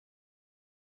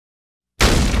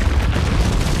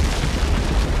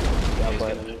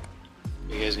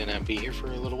gonna be here for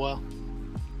a little while?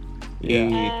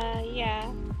 Yeah.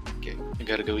 Yeah. Okay, I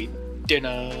gotta go eat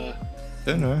dinner.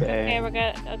 Dinner. Okay, we're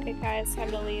good. Okay, guys, time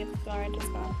to leave. No, Ranch is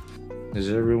gone. Is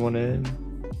everyone in?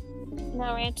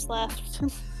 No, Ranch left.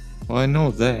 Well, I know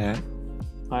that.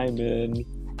 I'm in.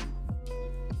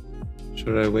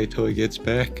 Should I wait till he gets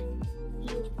back?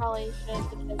 You probably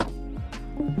should because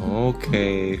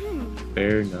Okay,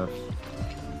 fair enough.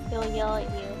 he'll yell at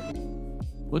you.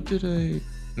 What did I...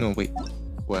 No, wait.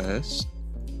 Quest?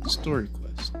 Story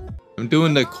quest. I'm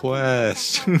doing the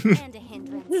quest. And a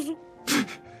hindrance.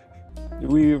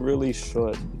 We really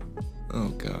should. Oh,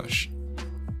 gosh.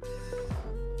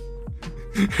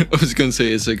 I was gonna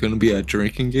say, is it gonna be a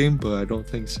drinking game? But I don't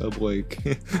think Subway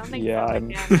can. I don't think Yeah,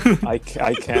 Subway I'm. can.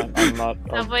 I can't. I'm not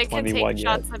Subway can 21 take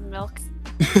yet. shots of milk.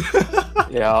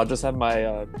 Yeah, I'll just have my.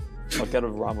 I'll get a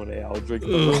ramen. I'll drink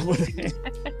the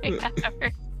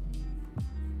ramen.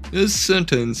 This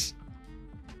sentence.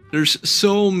 There's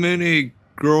so many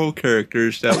girl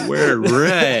characters that wear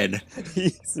red.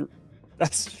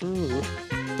 That's true.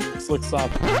 Slick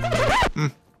stop.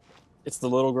 It's the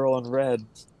little girl in red.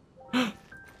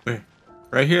 Where?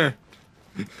 Right here.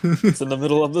 It's in the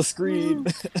middle of the screen.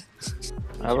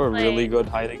 I have a Like- really good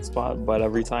hiding spot, but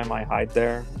every time I hide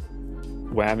there,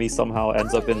 Whammy somehow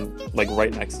ends up in like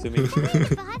right next to me.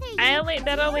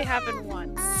 That only happened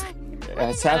once.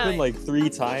 It's happened like 3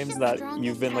 times that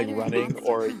you've been like running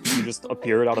or you just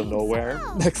appeared out of nowhere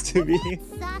next to me.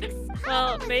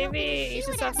 Well, maybe you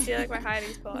should stop stealing my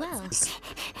hiding spots.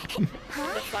 The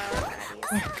flower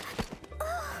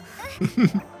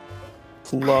patties.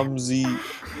 Clumsy,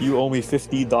 you owe me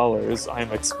 $50.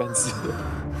 I'm expensive.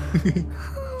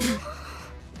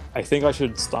 I think I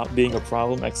should stop being a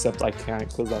problem, except I can't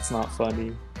because that's not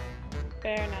funny.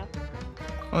 Fair enough.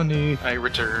 Honey. I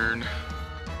return.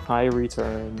 I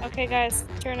return. Okay, guys,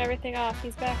 turn everything off.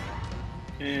 He's back.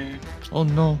 Eh. Oh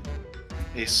no.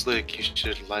 Hey Slick, you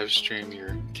should live stream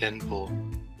your 10 pull.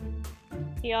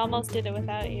 He almost did it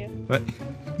without you. What?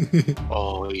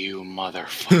 Oh, you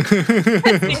motherfucker.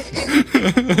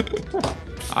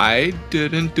 I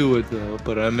didn't do it though,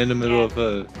 but I'm in the middle of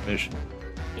a mission.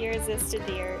 You resisted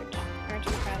the urge. Aren't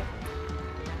you proud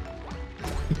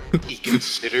of He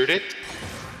considered it?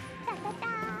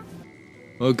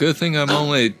 Well, good thing I'm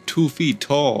only 2 feet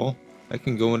tall. I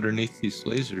can go underneath these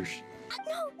lasers.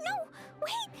 No,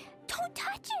 wait! Don't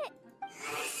touch it!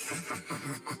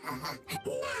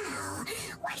 Now,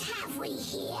 what have we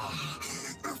here?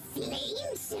 A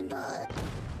flame symbol.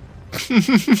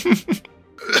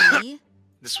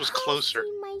 This was closer.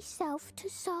 Myself to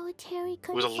solitary It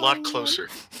was a lot closer.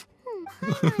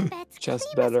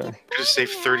 Just better. Could have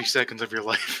saved 30 seconds of your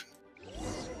life.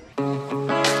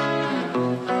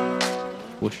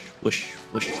 Whoosh, whoosh,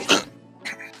 whoosh.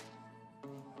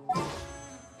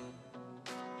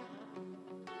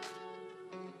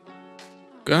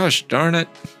 Gosh darn it.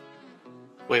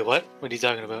 Wait, what? What are you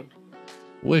talking about?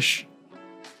 Wish.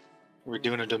 We're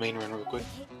doing a domain run real quick.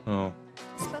 Oh.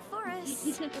 Before us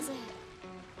is a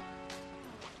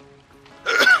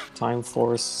Time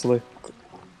for Slick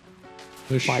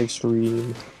Wish. 5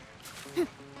 stream.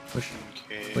 Wish.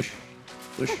 Okay. Wish.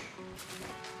 Wish.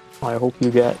 I hope you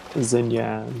get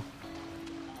Zinyan.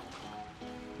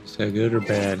 Is that good or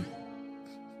bad?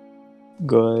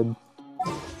 Good.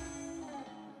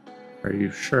 Are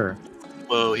you sure?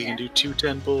 Whoa, he can do 2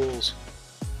 10 pulls.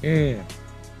 Yeah.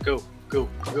 Go, go,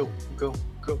 go, go,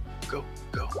 go, go,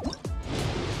 go.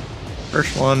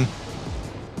 First one.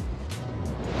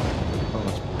 Oh,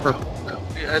 it's purple. Go.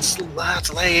 Yeah, that's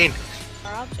lane.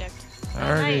 our object.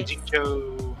 Alright. Nice.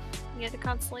 Go. You get the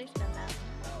constellation in that.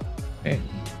 Hey.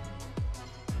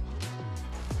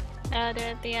 Do it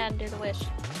at the end. Do the wish.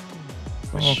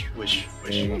 Wish, wish,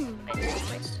 wish. Okay.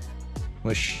 Wish.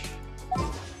 Wish.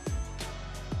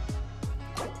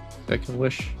 Second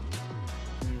wish.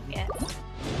 Yeah.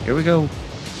 Here we go.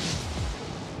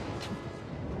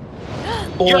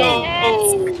 Yo!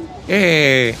 Yes!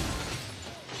 Hey.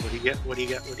 What do you get? What do you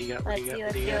get? What do you get? What Let's do you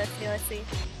see. get? What Let's do you see. get? Let's see. Let's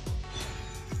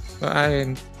see.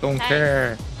 I don't Hi.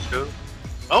 care. Go.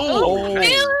 Oh! Oh. Nice.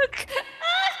 Diluc!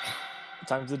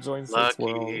 Time to join Slick's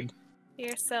Lucky. world.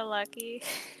 You're so lucky.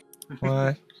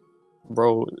 What?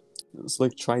 Bro,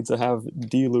 Slick tried to have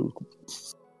Diluc.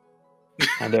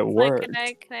 And it Like, worked. can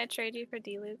I trade you for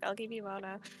Diluc? I'll give you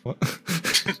Mona. What?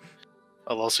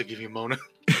 I'll also give you Mona.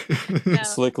 No.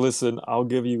 Slick, listen, I'll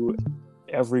give you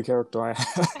every character I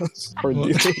have for What?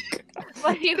 Diluc.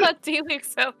 Why do you want Diluc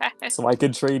so bad? So I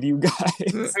can trade you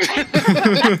guys.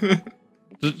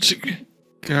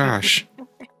 Gosh.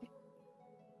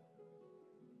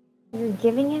 You're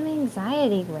giving him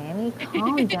anxiety, Grammy.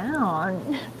 Calm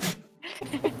down.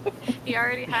 He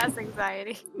already has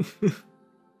anxiety.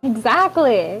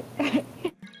 Exactly.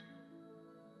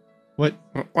 What?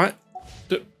 What?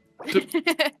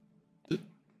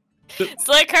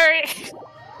 Slick, hurry!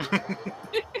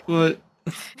 What?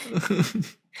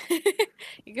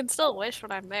 You can still wish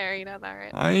when I'm there, you know that,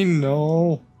 right? I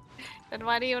know. Then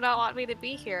why do you not want me to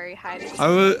be here? Are you hiding?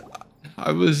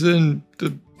 I was in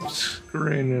the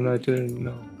screen and I didn't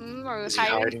know. Are you Is he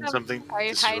hiding something? something? Are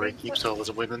you This is where he hiding keeps all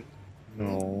his women.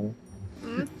 No.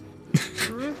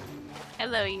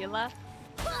 Hello, Eula.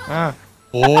 Ah.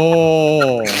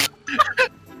 Oh.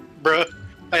 Bruh,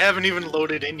 I haven't even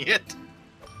loaded in yet.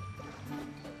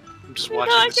 I'm just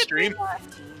watching the stream.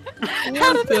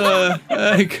 What the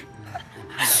heck?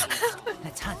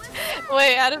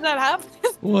 Wait, how did that happen?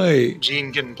 Wait.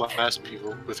 Jean can blast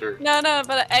people with her. No,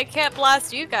 but I can't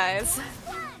blast you guys.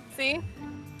 See?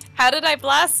 How did I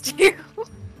blast you?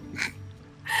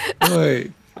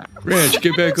 Wait. Ranch,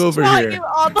 get back over Shot here. you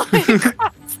all the way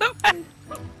across the map.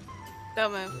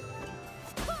 Don't move.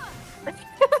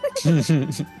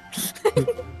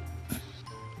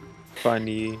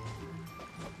 Funny.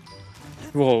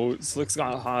 Whoa, Slick's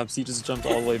got hops. He just jumped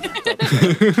all the way back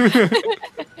up.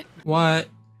 What?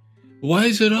 Why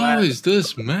is it always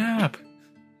this map?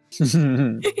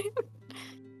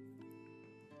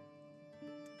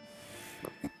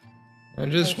 I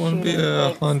just want to be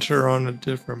a hunter on a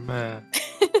different map.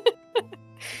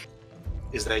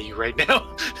 Is that you right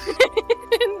now?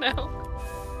 No.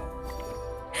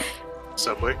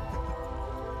 Subway?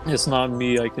 It's not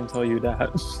me, I can tell you that.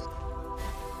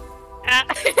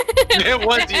 It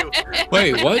was you!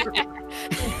 Wait, what?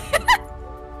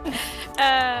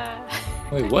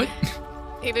 Wait, what?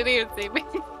 He didn't even see me.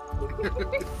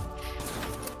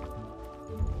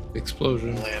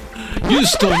 Explosion. You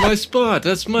stole my spot!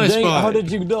 That's my Dang, spot! how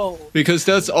did you know? Because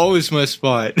that's always my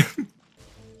spot.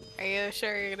 Are you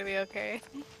sure you're gonna be okay?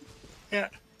 Yeah.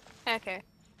 Okay.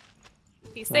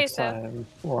 You say Next so. time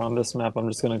we're on this map, I'm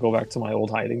just gonna go back to my old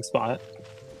hiding spot.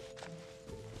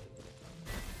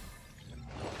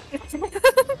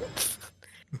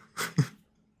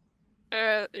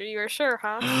 You were sure,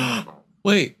 huh?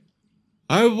 Wait.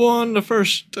 I won the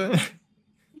first...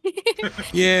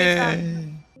 yeah.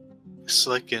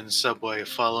 Slick and Subway,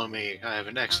 follow me. I have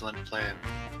an excellent plan.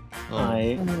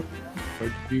 I, Where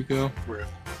did you go? Where?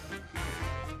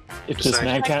 if this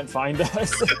man can't find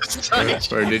us.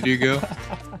 Where did you go?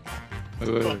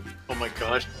 Wait. Oh my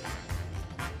god.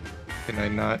 Can I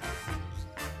not?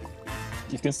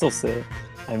 You can still sit.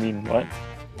 I mean, what?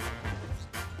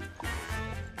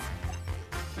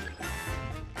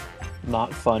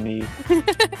 Not funny.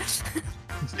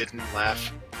 Didn't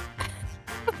laugh.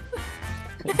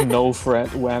 No friend.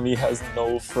 Whammy has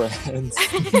no friends.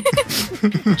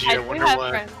 Gee, I I do wonder have why.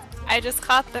 friends. I just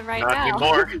caught them right Not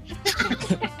now. anymore.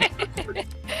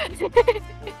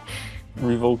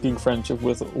 Revoking friendship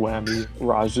with Whammy,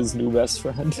 Raj's new best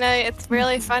friend. No, it's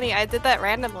really funny. I did that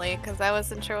randomly because I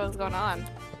wasn't sure what was going on.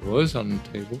 It was on the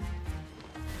table.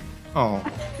 Oh.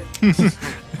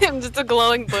 I'm just a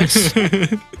glowing bush.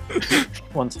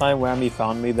 One time Whammy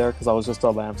found me there because I was just a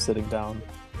lamp sitting down.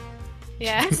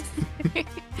 Yeah.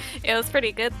 It was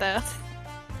pretty good though.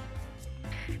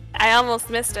 I almost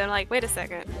missed it. I'm like, wait a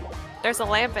second. There's a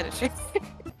lamp in it.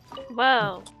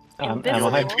 Whoa. Am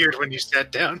Invisible. I? It appeared when you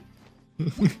sat down.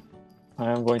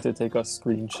 I am going to take a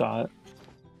screenshot.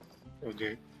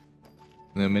 Okay.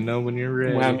 Let me know when you're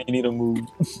ready. Whammy, you need to move.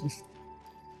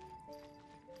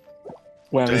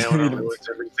 Whammy, you Diana need to move. ruins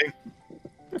everything.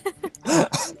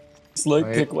 Slick,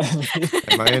 Wait. pick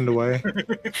Whammy. Am I in the way?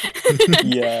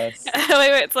 Yes.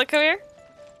 wait, so come here.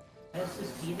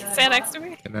 Stand next to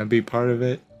me. Can I be part of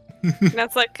it?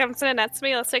 That's like, come sit next to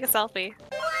me. Let's take a selfie.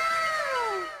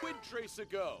 Windtrace a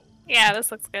go. Yeah,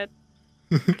 this looks good.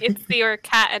 It's your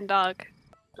cat and dog.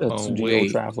 It's Oh, Geo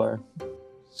wait. Traveler.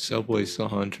 Subway's the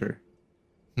hunter.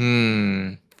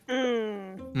 Hmm.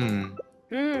 Mm.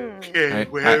 Okay, I-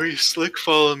 where are you, Slick?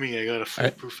 Follow me. I got a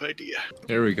foolproof idea.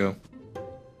 There we go.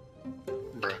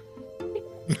 Bruh.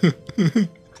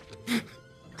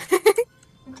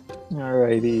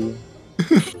 Alrighty.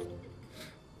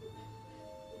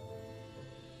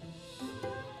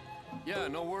 Yeah,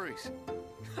 no worries.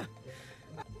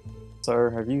 Sir,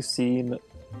 have you seen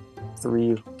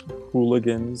 3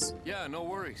 hooligans? Yeah, no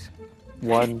worries.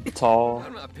 One tall,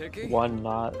 I'm not picky. one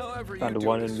not, However you and do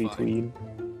one it in is fine. between.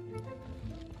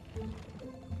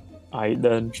 Aight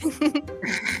then.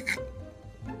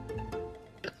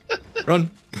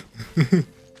 Run!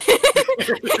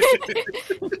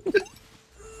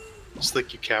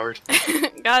 Slick, you coward.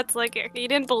 God's like, you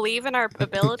didn't believe in our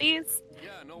abilities? Yeah,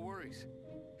 no worries.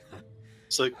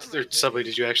 Slick, or Subway,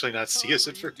 did you actually not see us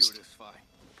at first?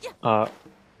 I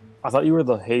thought you were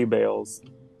the hay bales.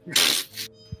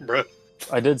 Bruh.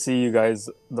 I did see you guys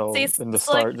though See, in the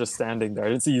Slick. start, just standing there. I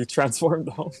didn't see you transform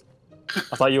though.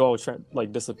 I thought you all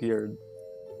like disappeared.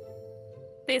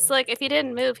 It's like if you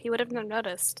didn't move, he would have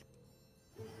noticed.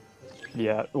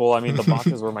 Yeah. Well, I mean, the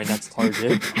boxes were my next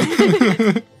target.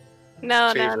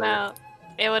 No, Favor. no.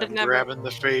 It would have I'm never. grabbing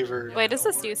the favor. Wait, is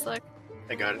this you, Slick?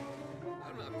 I got it.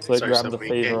 So I Sorry, grab the somebody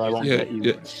favor. can't I use won't Yeah, get you.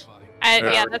 yeah.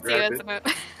 Yeah, would that's you. grab It's a move.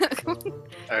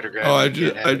 I'd have grabbed Oh,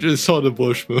 it. I just saw the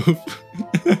bush move.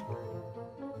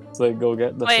 So go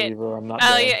get the Wait. favor. I'm not.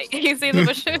 Oh there. yeah, you see the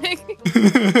bush moving?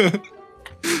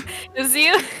 Is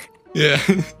you? Yeah.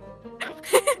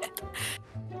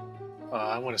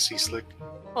 I want to see Slick.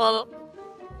 Well,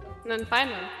 then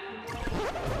find one.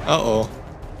 Uh-oh.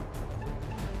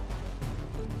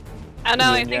 Oh no,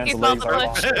 I Yin think Yan's you felt the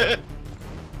legs are bush. long.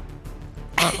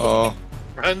 Uh-oh.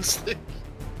 Run, Slick.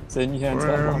 Sin Yan's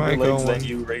Where got am longer I legs than going?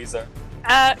 you, Razor.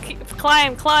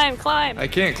 Climb. I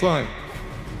can't climb.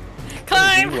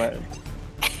 Climb! You went.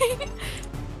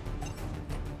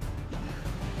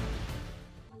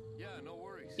 Yeah, no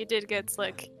worries. You did good,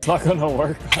 Slick. It's not gonna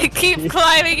work. Keep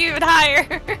climbing even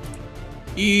higher.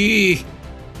 Eee.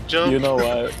 Jump. You know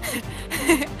what?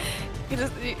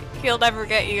 He'll never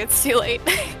get you. It's too late.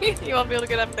 You won't be able to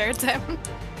get up there in time.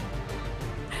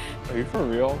 Are you for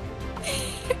real?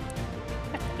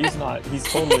 He's not. He's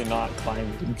totally not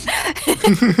climbing.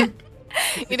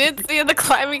 You didn't see the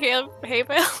climbing hay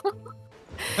bale?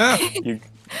 Ah. You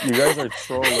guys are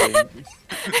trolling.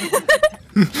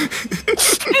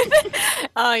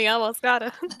 Oh, you almost got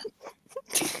him.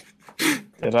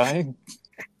 Did I?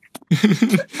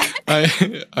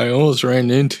 I almost ran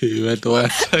into you at the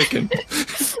last second.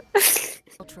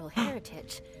 Cultural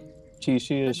heritage. Chi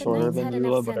is shorter than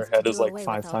Eula, but her head is like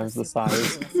 5 times the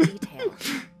size.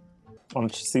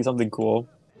 Want to see something cool?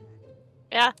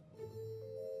 Yeah.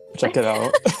 Check it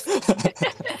out.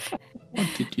 What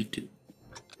did you do?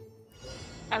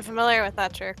 I'm familiar with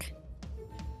that trick.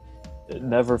 It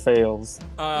never fails.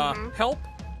 Mhm. Help?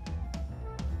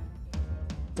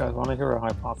 Guys, want to hear a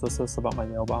hypothesis about my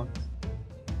mailbox?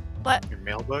 What? Your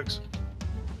mailbox?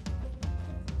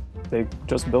 They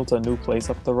just built a new place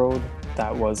up the road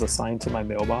that was assigned to my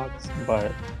mailbox,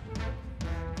 but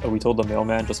we told the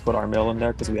mailman just put our mail in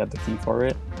there because we had the key for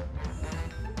it.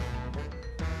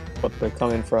 But they're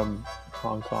coming from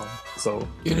Hong Kong, so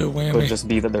Get a it could whammy. just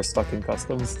be that they're stuck in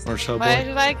customs. Or Why Subway.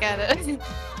 did I get it?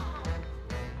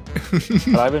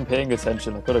 But I've been paying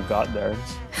attention. I could have got there.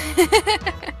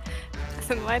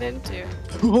 Then why didn't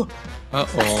you?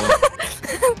 Uh-oh.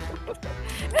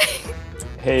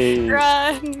 Hey,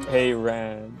 Run! hey,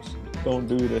 Ranch, don't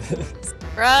do this.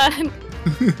 Run!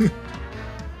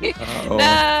 Uh-oh.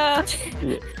 No!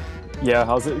 Yeah,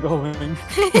 how's it going?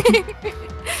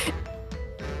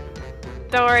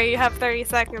 Don't worry, you have 30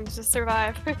 seconds to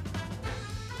survive.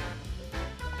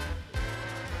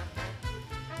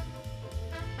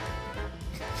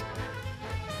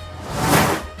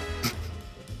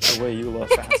 The way you love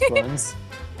fast runs.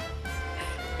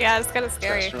 Yeah, it's kind of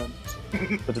scary. Fast run.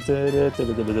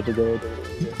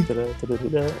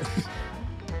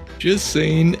 Just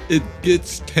saying, it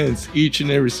gets tense each and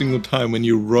every single time when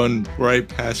you run right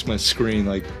past my screen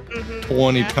like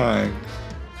 20 yeah. times.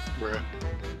 Bruh.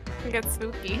 It gets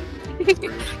spooky.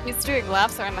 He's doing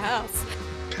laps around the house.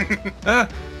 Ah!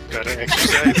 Gotta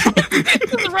exercise.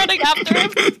 Just running after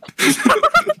him.